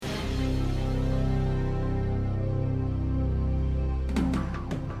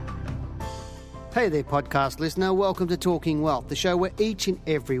Hey there, podcast listener. Welcome to Talking Wealth, the show where each and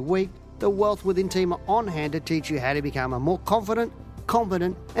every week the Wealth Within team are on hand to teach you how to become a more confident,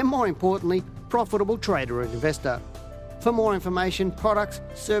 competent, and more importantly, profitable trader and investor. For more information, products,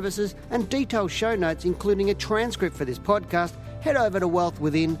 services, and detailed show notes, including a transcript for this podcast, head over to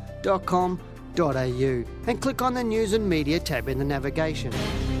wealthwithin.com.au and click on the News and Media tab in the navigation.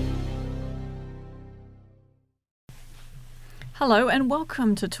 Hello and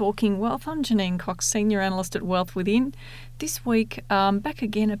welcome to Talking Wealth. I'm Janine Cox, Senior Analyst at Wealth Within. This week, back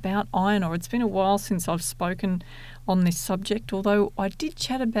again about iron ore. It's been a while since I've spoken on this subject, although I did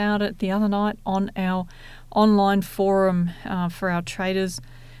chat about it the other night on our online forum for our traders.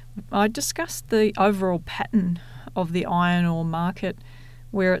 I discussed the overall pattern of the iron ore market,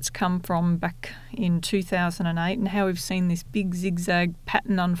 where it's come from back in 2008 and how we've seen this big zigzag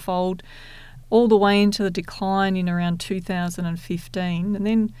pattern unfold all the way into the decline in around 2015. And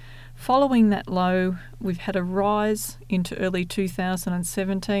then following that low, we've had a rise into early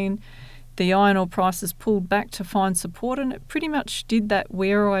 2017. The iron ore prices pulled back to find support, and it pretty much did that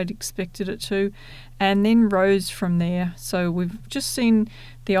where I'd expected it to, and then rose from there. So we've just seen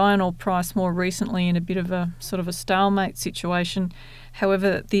the iron ore price more recently in a bit of a sort of a stalemate situation.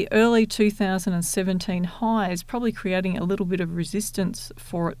 However, the early 2017 high is probably creating a little bit of resistance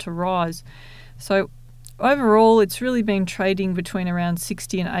for it to rise. So overall, it's really been trading between around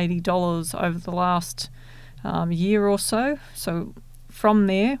 $60 and $80 over the last year or so. So from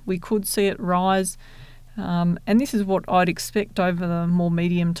there, we could see it rise. And this is what I'd expect over the more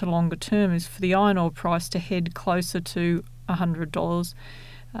medium to longer term, is for the iron ore price to head closer to $100.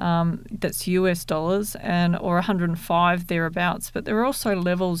 That's US dollars, or 105 thereabouts. But there are also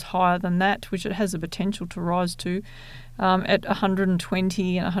levels higher than that, which it has a potential to rise to at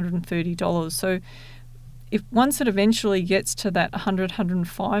 $120 and $130. So if once it eventually gets to that 100,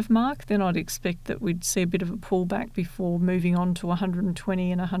 105 mark, then I'd expect that we'd see a bit of a pullback before moving on to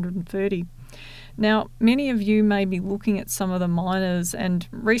 120 and 130. Now, many of you may be looking at some of the miners, and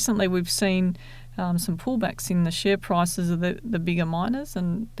recently we've seen some pullbacks in the share prices of the bigger miners,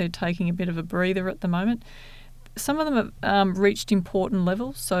 and they're taking a bit of a breather at the moment. Some of them have reached important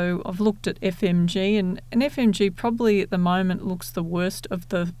levels. So I've looked at FMG, and FMG probably at the moment looks the worst of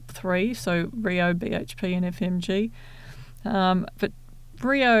the three, so Rio, BHP and FMG. But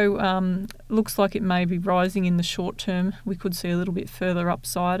Rio looks like it may be rising in the short term. We could see a little bit further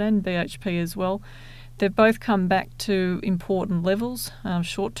upside, and BHP as well. They've both come back to important levels,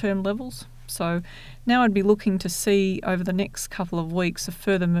 short-term levels. So now I'd be looking to see over the next couple of weeks a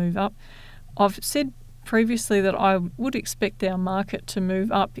further move up. I've said previously that I would expect our market to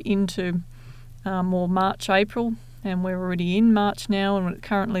move up into more March, April, and we're already in March now, and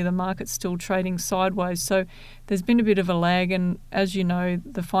currently the market's still trading sideways. So there's been a bit of a lag, and as you know,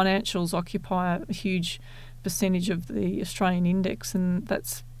 the financials occupy a huge percentage of the Australian index, and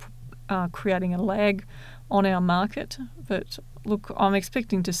that's creating a lag on our market. But look, I'm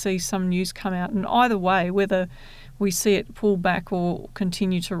expecting to see some news come out, and either way, whether we see it pull back or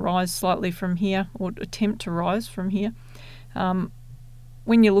continue to rise slightly from here, or attempt to rise from here.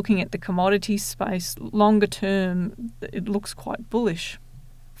 When you're looking at the commodity space, longer term, it looks quite bullish,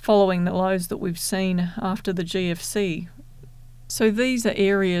 following the lows that we've seen after the GFC. So these are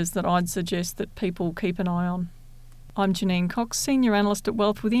areas that I'd suggest that people keep an eye on. I'm Janine Cox, Senior Analyst at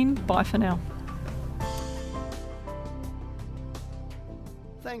Wealth Within. Bye for now.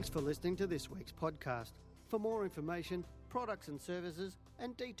 Thanks for listening to this week's podcast. For more information, products and services,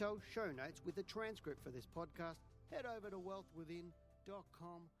 and detailed show notes with a transcript for this podcast, head over to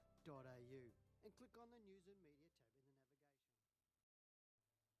wealthwithin.com.au and click on the news.